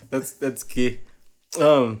 that's key.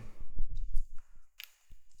 So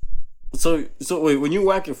wait, when you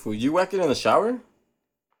whack your food, you whack it in the shower?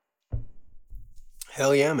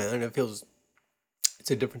 Hell yeah, man! It's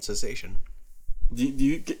a different sensation. Do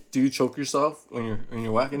you choke yourself when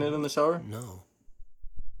you're whacking it in the shower? No.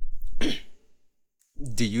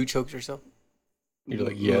 Do you choke yourself? You're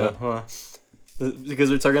like, yeah. Huh. Because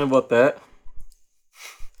we're talking about that.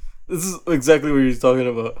 This is exactly what he's talking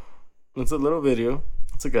about. It's a little video.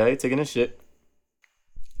 It's a guy taking a shit.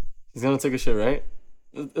 He's gonna take a shit, right?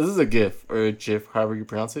 This is a GIF or a GIF, however you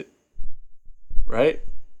pronounce it. Right?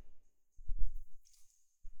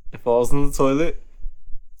 It falls in the toilet.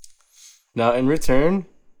 Now, in return,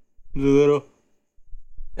 the little.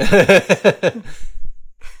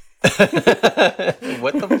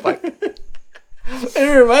 What the fuck?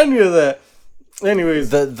 It reminded me of that.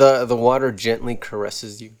 Anyways, the water gently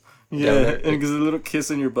caresses you. Yeah, and it gives a little kiss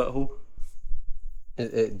in your butthole.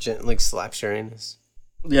 It gently slaps your anus.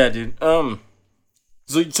 Yeah, dude.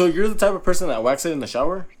 So you're the type of person that whacks it in the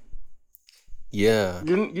shower? Yeah.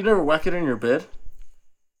 You never whack it in your bed?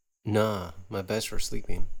 Nah, my bed's for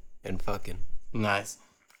sleeping. And fucking nice.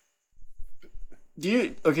 Are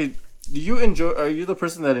you the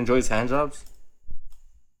person that enjoys hand jobs?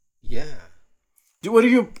 Yeah. What do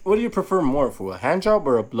you prefer more, for a hand job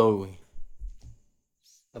or a blowy?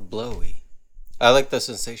 A blowy. I like the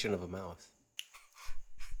sensation of a mouth.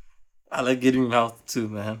 I like getting mouth too,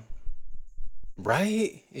 man.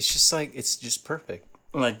 Right? It's just perfect.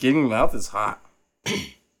 Like getting mouth is hot.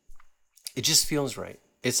 It just feels right.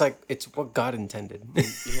 It's what God intended.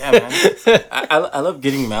 Yeah, man. I love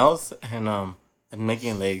getting mouth and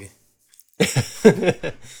making leg.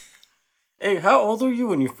 Hey, how old were you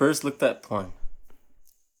when you first looked at porn?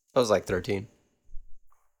 I was like 13.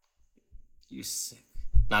 You sick.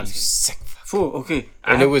 Not you sick. Fool. Okay.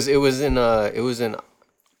 And it was in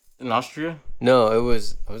Austria? No, I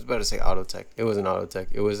was about to say Autotech. It was an Autotech.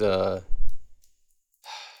 It was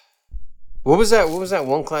What was that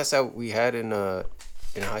one class that we had in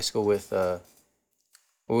high school with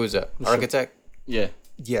What was that? Architect? Yeah.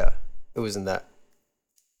 Yeah, it was in that.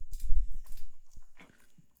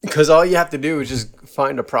 Because all you have to do is just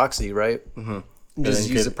find a proxy, right? Mm-hmm. Just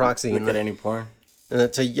use a proxy. Look at any porn. And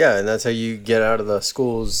that's how you get out of the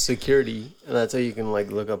school's security. And that's how you can like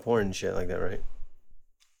look up porn and shit like that, right?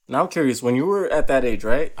 Now I'm curious, when you were at that age,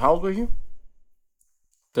 right? How old were you?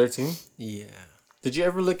 13? Yeah. Did you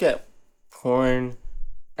ever look at porn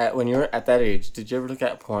when you were at that age? Did you ever look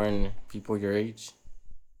at porn people your age?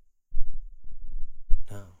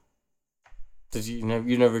 No. Did you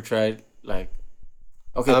never tried like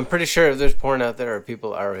okay. I'm pretty sure if there's porn out there of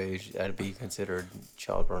people our age, that'd be considered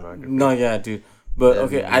child pornography. No, yeah, dude. But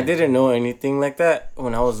okay, I didn't know anything like that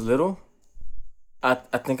when I was little. I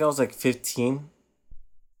think I was like 15.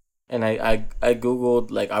 And I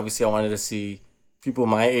Googled, like, obviously I wanted to see people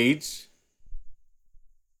my age.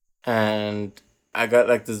 And I got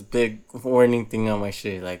like this big warning thing on my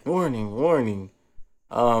shit. Like, warning.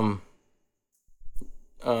 It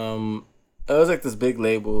was like this big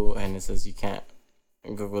label and it says you can't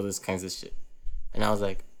Google this kinds of shit. And I was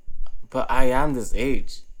like, but I am this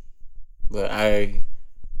age. But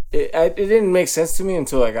it didn't make sense to me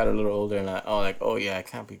until I got a little older and oh yeah, I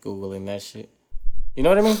can't be Googling that shit. You know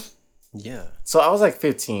what I mean? Yeah. So I was like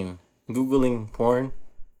 15, Googling porn.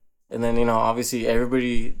 And then, obviously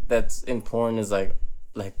everybody that's in porn is like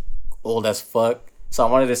old as fuck. So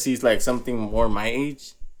I wanted to see like something more my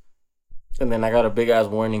age. And then I got a big ass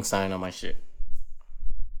warning sign on my shit.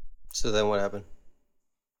 So then what happened?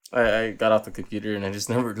 I got off the computer and I just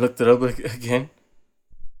never looked it up again.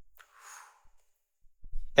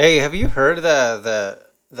 Hey, have you heard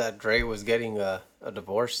that Dre was getting a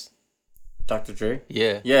divorce? Dr. Dre?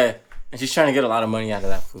 Yeah. Yeah. And she's trying to get a lot of money out of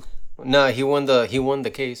that fool. No, he won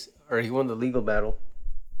the case, or he won the legal battle.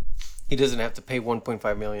 He doesn't have to pay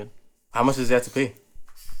 1.5 million. How much does he have to pay?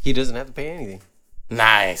 He doesn't have to pay anything.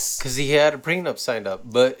 Nice. Because he had a prenup signed up.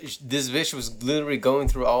 But this bitch was literally going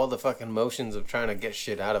through all the fucking motions of trying to get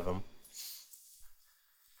shit out of him.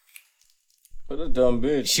 What a dumb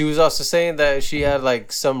bitch. She was also saying that she had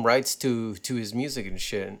like some rights to his music and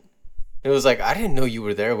shit. It was like, I didn't know you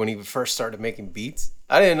were there when he first started making beats.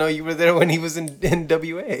 I didn't know you were there when he was in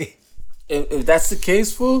NWA. If that's the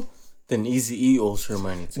case, fool, then Eazy-E owes her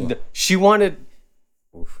money too. She wanted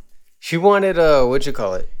what'd you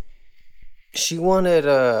call it? She wanted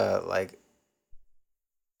like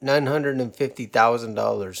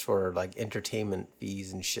 $950,000 for like entertainment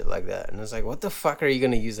fees and shit like that. And I was like, what the fuck are you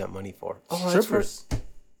gonna use that money for? Oh, strippers.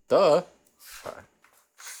 Duh.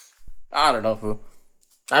 I don't know, fool.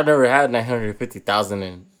 I've never had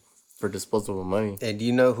 $950,000 for disposable money. And do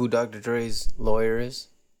you know who Dr. Dre's lawyer is?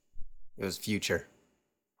 It was Future.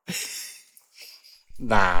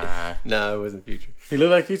 Nah. No, it wasn't Future. He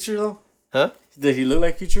look like Future though? Huh? Did he look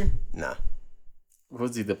like Future? Nah.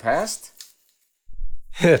 Was he the past?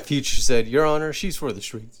 Future said, Your Honor, she's for the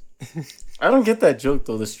streets. I don't get that joke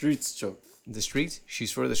though, the streets joke. The streets?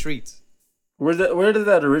 She's for the streets. Where did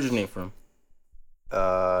that originate from?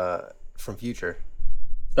 From Future.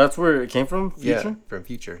 That's where it came from? Future? Yeah, from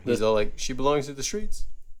Future. He's all like, she belongs to the streets.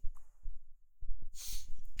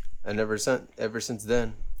 And ever since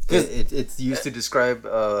then, it's used to describe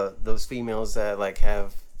those females that like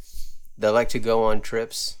to go on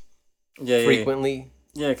trips frequently.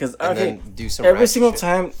 Yeah, because then do some every single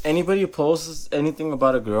time anybody posts anything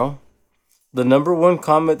about a girl, the number one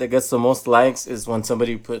comment that gets the most likes is when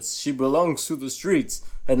somebody puts "she belongs to the streets,"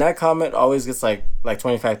 and that comment always gets like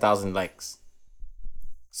 25,000 likes.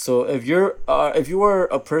 So if you are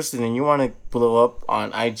a person and you want to blow up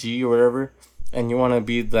on IG or whatever, and you want to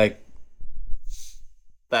be like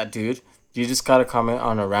that dude, you just gotta comment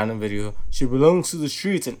on a random video, "she belongs to the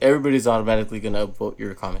streets," and everybody's automatically gonna upvote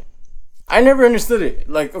your comment. I never understood it.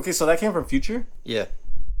 Like, okay, so that came from Future? Yeah.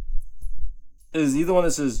 Is he the one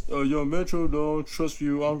that says, "Oh, yo, Metro, don't trust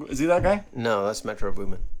you"? Is he that guy? No, that's Metro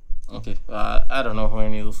Boomin. Okay, I don't know who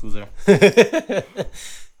any of those fools are.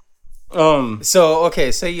 So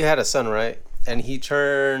okay, say you had a son, right? And he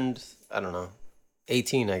turned, I don't know,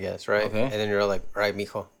 18, I guess, right? Okay. And then you're like, all right,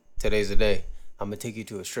 mijo, today's the day. I'm gonna take you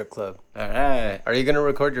to a strip club. All right. Are you gonna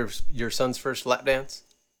record your son's first lap dance?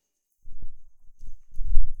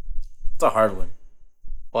 It's a hard one.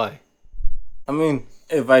 Why? I mean,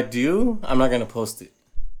 if I do, I'm not gonna post it,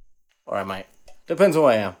 or I might. Depends who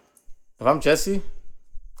I am. If I'm Jesse,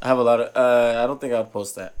 I have a lot of. I don't think I'd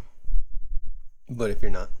post that. But if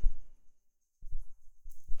you're not,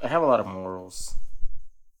 I have a lot of morals.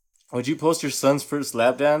 Would you post your son's first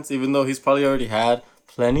lap dance, even though he's probably already had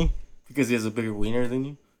plenty because he has a bigger wiener than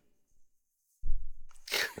you?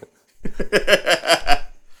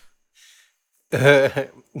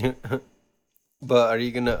 But are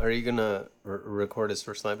you gonna record his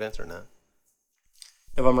first lap dance or not?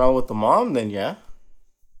 If I'm around with the mom, then yeah.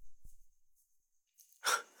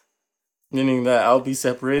 Meaning that I'll be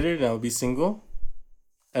separated and I'll be single,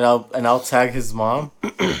 and I'll tag his mom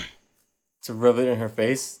to rub it in her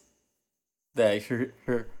face that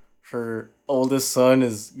her oldest son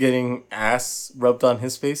is getting ass rubbed on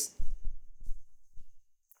his face.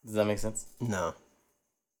 Does that make sense? No.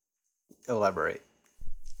 Elaborate.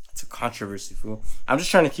 It's a controversy, fool. I'm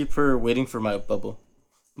just trying to keep her waiting for my bubble,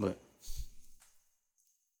 but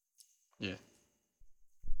yeah.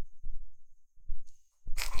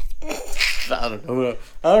 I don't know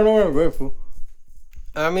where I'm going, fool.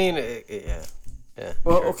 I mean, yeah.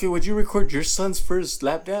 Well, sure. Okay. Would you record your son's first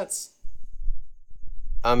lap dance?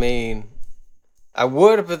 I mean, I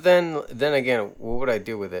would, but then again, what would I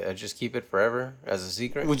do with it? I'd just keep it forever as a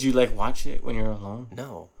secret? Would you like watch it when you're alone?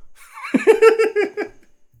 No.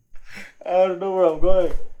 I don't know where I'm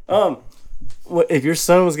going. If your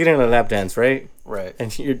son was getting a lap dance, right? Right.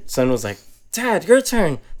 And your son was like, "Dad, your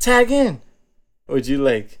turn. Tag in." Would you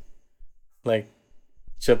like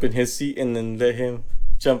jump in his seat and then let him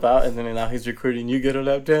jump out, and then now he's recording you get a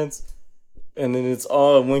lap dance, and then it's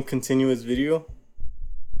all in one continuous video?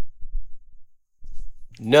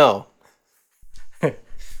 No.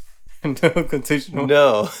 No continual.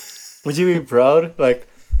 No. Would you be proud? Like,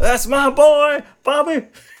 that's my boy, Bobby.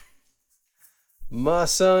 My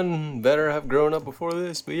son better have grown up before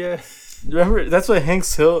this, but yeah. Remember, that's what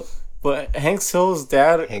Hank's Hill's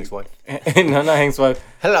dad. Hank's wife. No, not Hank's wife.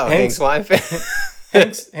 Hello, Hank's wife.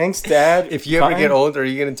 Hank's dad. If you ever get old, are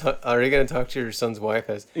you gonna talk to your son's wife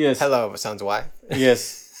as yes? Hello, son's wife.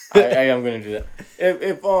 Yes, I am gonna do that.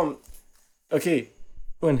 If okay,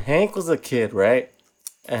 when Hank was a kid, right,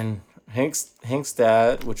 and Hank's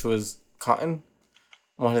dad, which was Cotton,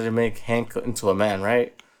 wanted to make Hank into a man,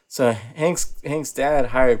 right? So Hank's dad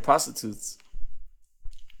hired prostitutes.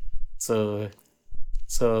 So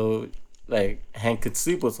like Hank could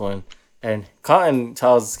sleep with one, and Cotton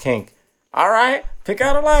tells Hank, "All right, pick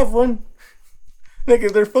out a live one."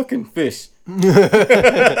 Nigga, they're fucking fish. And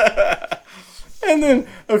then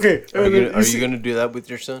okay, are you gonna do that with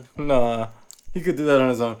your son? Nah, he could do that on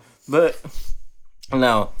his own. But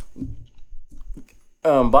now,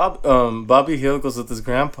 Bobby Hill goes with his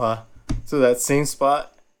grandpa to that same spot.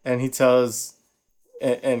 And he tells,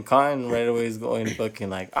 and Cotton right away is going fucking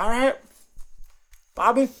like, "All right,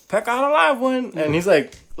 Bobby, pick out a live one." And he's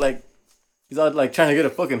like he's all like trying to get a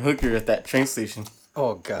fucking hooker at that train station.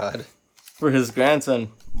 Oh God. For his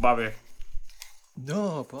grandson, Bobby.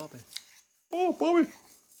 No, Bobby. Oh, Bobby.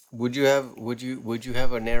 Would you have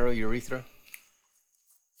a narrow urethra?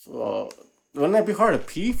 Wouldn't that be hard to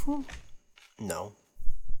pee for? No.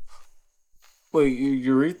 Wait,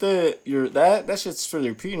 your urethra, that shit's for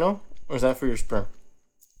your pee, no? Or is that for your sperm?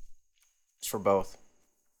 It's for both.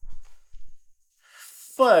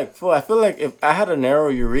 Fuck, I feel like if I had a narrow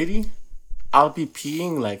urethra, I'll be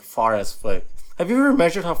peeing like far as fuck. Have you ever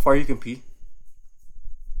measured how far you can pee?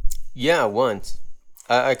 Yeah, once.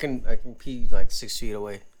 I can pee like 6 feet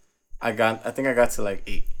away. I think I got to like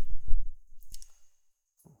 8.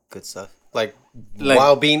 Good stuff. Like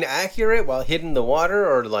while being accurate, while hitting the water,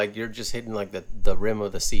 or like you're just hitting like the rim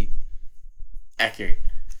of the seat? Accurate.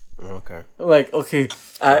 Okay. Like, okay,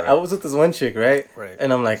 I was with this one chick, right? Right.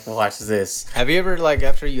 And I'm like, watch this. Have you ever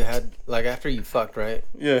after you fucked, right?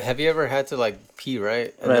 Yeah. Have you ever had to like pee,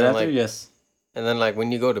 right? And right then, after, yes. And then like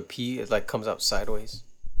when you go to pee, it like comes out sideways.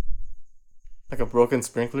 Like a broken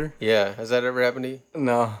sprinkler? Yeah. Has that ever happened to you?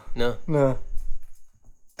 No. No.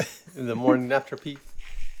 In the morning after pee?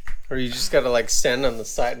 Or you just gotta like stand on the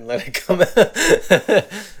side and let it come out.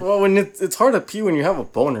 Well, when it's hard to pee when you have a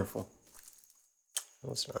boner full.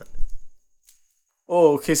 No, it's not.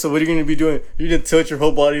 Oh, okay. So what are you gonna be doing? You're gonna tilt your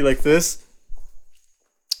whole body like this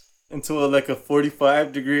into like a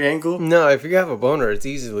 45-degree angle? No, if you have a boner, it's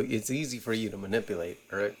easy for you to manipulate,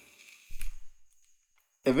 right?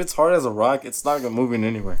 If it's hard as a rock, it's not gonna move in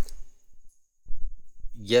anywhere.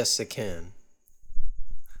 Yes, it can.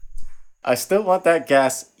 I still want that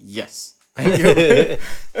gas. Yes. Are you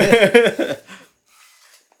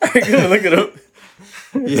gonna look it up?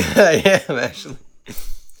 Yeah, I am actually.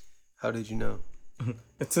 How did you know?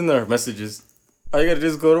 It's in our messages. All you gotta do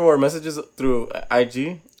is go to our messages through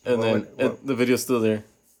IG, and then the video's still there.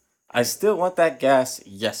 I still want that gas.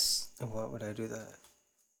 Yes. And why would I do that?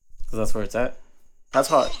 Because that's where it's at. That's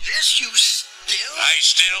hot. Yes, you still. I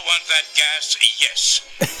still want that gas. Yes,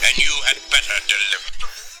 and you had better deliver.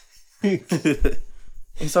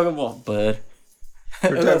 He's talking about Bud.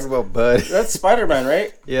 We're talking about Bud. That's Spider-Man,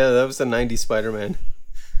 right? Yeah, that was the 90s Spider-Man.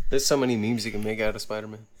 There's so many memes you can make out of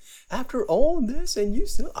Spider-Man. After all this, and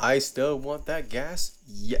I still want that gas.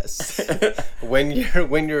 Yes. when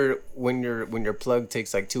your plug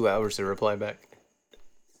takes like 2 hours to reply back.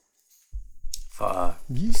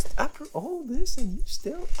 After all this, and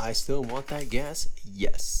I still want that gas.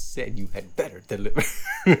 Yes, and you had better deliver.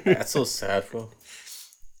 That's so sad, bro.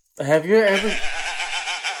 Have you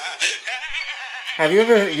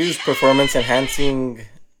ever used performance enhancing?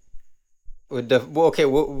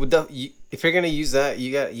 If you're gonna use that,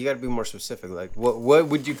 you got to be more specific. Like, what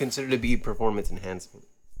would you consider to be performance enhancing?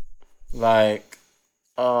 Like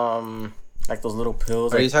those little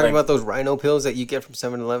pills. Are you talking about those Rhino pills that you get from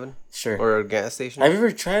 7-Eleven? Sure. Or a gas station? Have you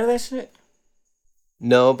ever tried that shit?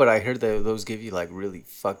 No, but I heard that those give you like really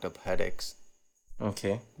fucked up headaches.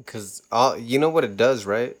 Okay. Because you know what it does,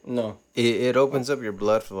 right? No. It opens up your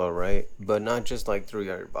blood flow, right? But not just like through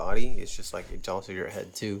your body. It's just like it's also your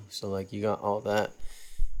head too. So like you got all that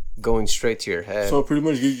going straight to your head. So it pretty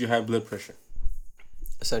much gives you high blood pressure.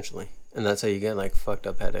 Essentially. And that's how you get like fucked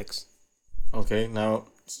up headaches. Okay, now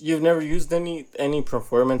you've never used any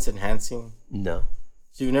performance enhancing? No.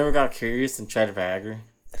 So you've never got curious and tried Viagra?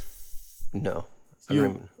 No. I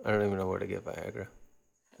don't even know where to get Viagra.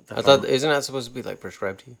 I thought, isn't that supposed to be like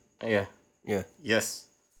prescribed to you? Yeah. Yeah. Yes.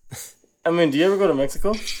 I mean, do you ever go to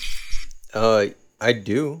Mexico? I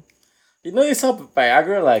do. You know you saw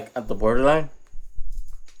Viagra like at the borderline?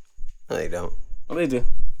 No, they don't. Well, they do.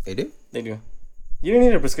 They do? They do. You don't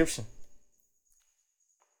need a prescription.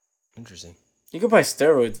 Interesting. You can buy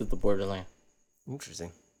steroids at the borderline.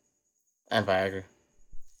 Interesting. And Viagra.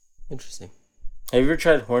 Interesting. Have you ever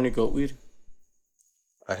tried horny goat weed?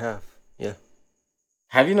 I have. Yeah.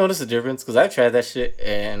 Have you noticed a difference? Because I tried that shit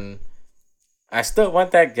and I still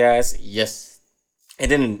want that gas. Yes. I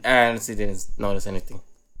honestly didn't notice anything.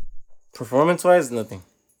 Performance wise, nothing.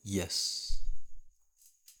 Yes.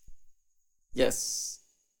 Yes.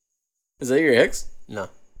 Is that your ex? No.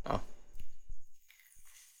 Oh.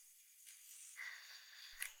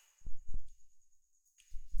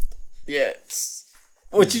 Yes.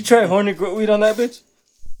 Would you try horny goat weed on that bitch?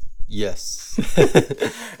 Yes.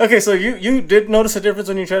 Okay, so you did notice a difference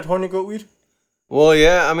when you tried horny goat weed? Well,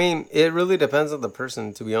 yeah, I mean, it really depends on the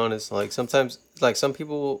person, to be honest. Like, sometimes, like, some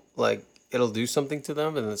people, like, it'll do something to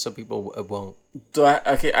them, and then some people, it won't.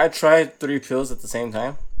 I tried 3 pills at the same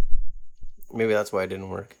time. Maybe that's why it didn't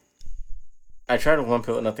work. I tried 1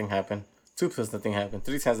 pill, nothing happened. 2 pills, nothing happened.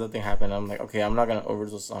 3 times, nothing happened. I'm like, okay, I'm not gonna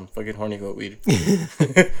overdose on fucking horny goat weed.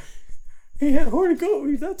 He had horny goat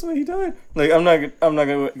weed. That's why he died. Like, I'm not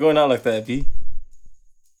gonna going out like that, B.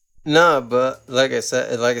 No, but like I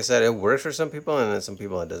said, it works for some people, and then some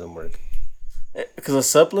people it doesn't work. Because a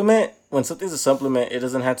supplement, when something's a supplement, it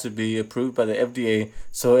doesn't have to be approved by the FDA.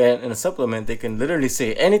 So in a supplement, they can literally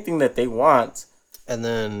say anything that they want, and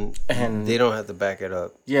then they don't have to back it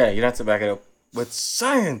up. Yeah, you don't have to back it up with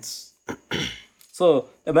science. So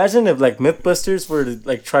imagine if like MythBusters were to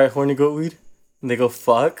like try horny goat weed, and they go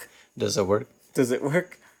fuck. Does it work? Does it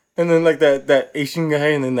work? And then like that Asian guy,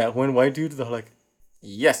 and then that one white dude, they're like,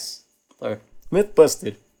 yes, or myth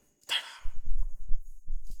busted.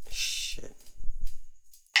 Shit.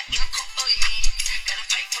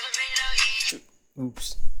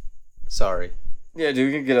 Oops. Sorry. Yeah, dude,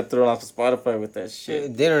 we can get it thrown off of Spotify with that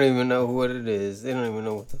shit. They don't even know what it is. They don't even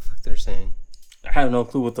know what the fuck they're saying. I have no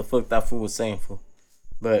clue what the fuck that fool was saying, fool.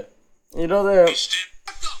 But you know that. Shut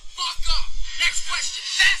the fuck up. Next question.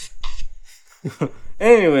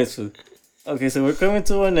 Anyways, fool. Okay, so we're coming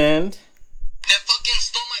to an end. They fucking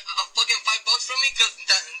stole my fucking $5 from me because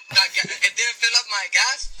it didn't fill up my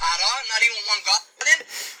gas at all. Not even one gallon.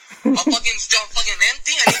 I'm fucking still fucking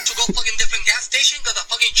empty. I need to go fucking different gas station because the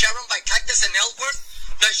fucking Sharon by Cactus and Ellsworth,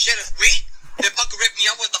 that shit is weak. They fucking ripped me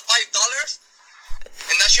up with the $5,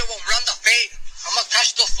 and that shit won't run the fade. I'm gonna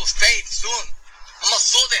cash those for fade soon. I'm gonna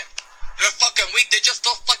sue them. They're fucking weak. They just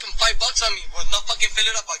stole fucking $5 on me with not fucking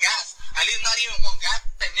filling up a gas. At least not even one gas.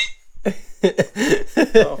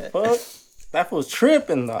 The fuck? That fool's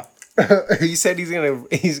tripping though. He said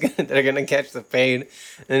they're gonna catch the fade,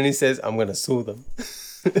 and then he says, I'm gonna sue them.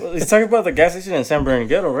 Well, he's talking about the gas station in San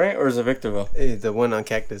Bernardino, right? Or is it Victorville? The one on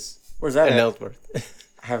Cactus. Where's that in at? Ellsworth.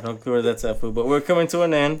 I have no clue where that's at, fool. But we're coming to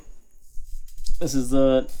an end. This is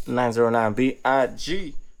the 909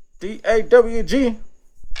 BIGDAWG.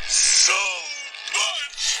 So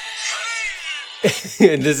much.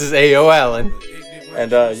 And this is A.O. Allen.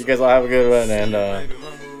 And you guys all have a good one. And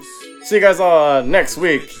see you guys all next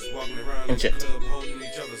week. And shit.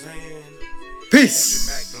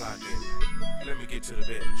 Peace. Let me get to the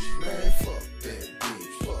bench.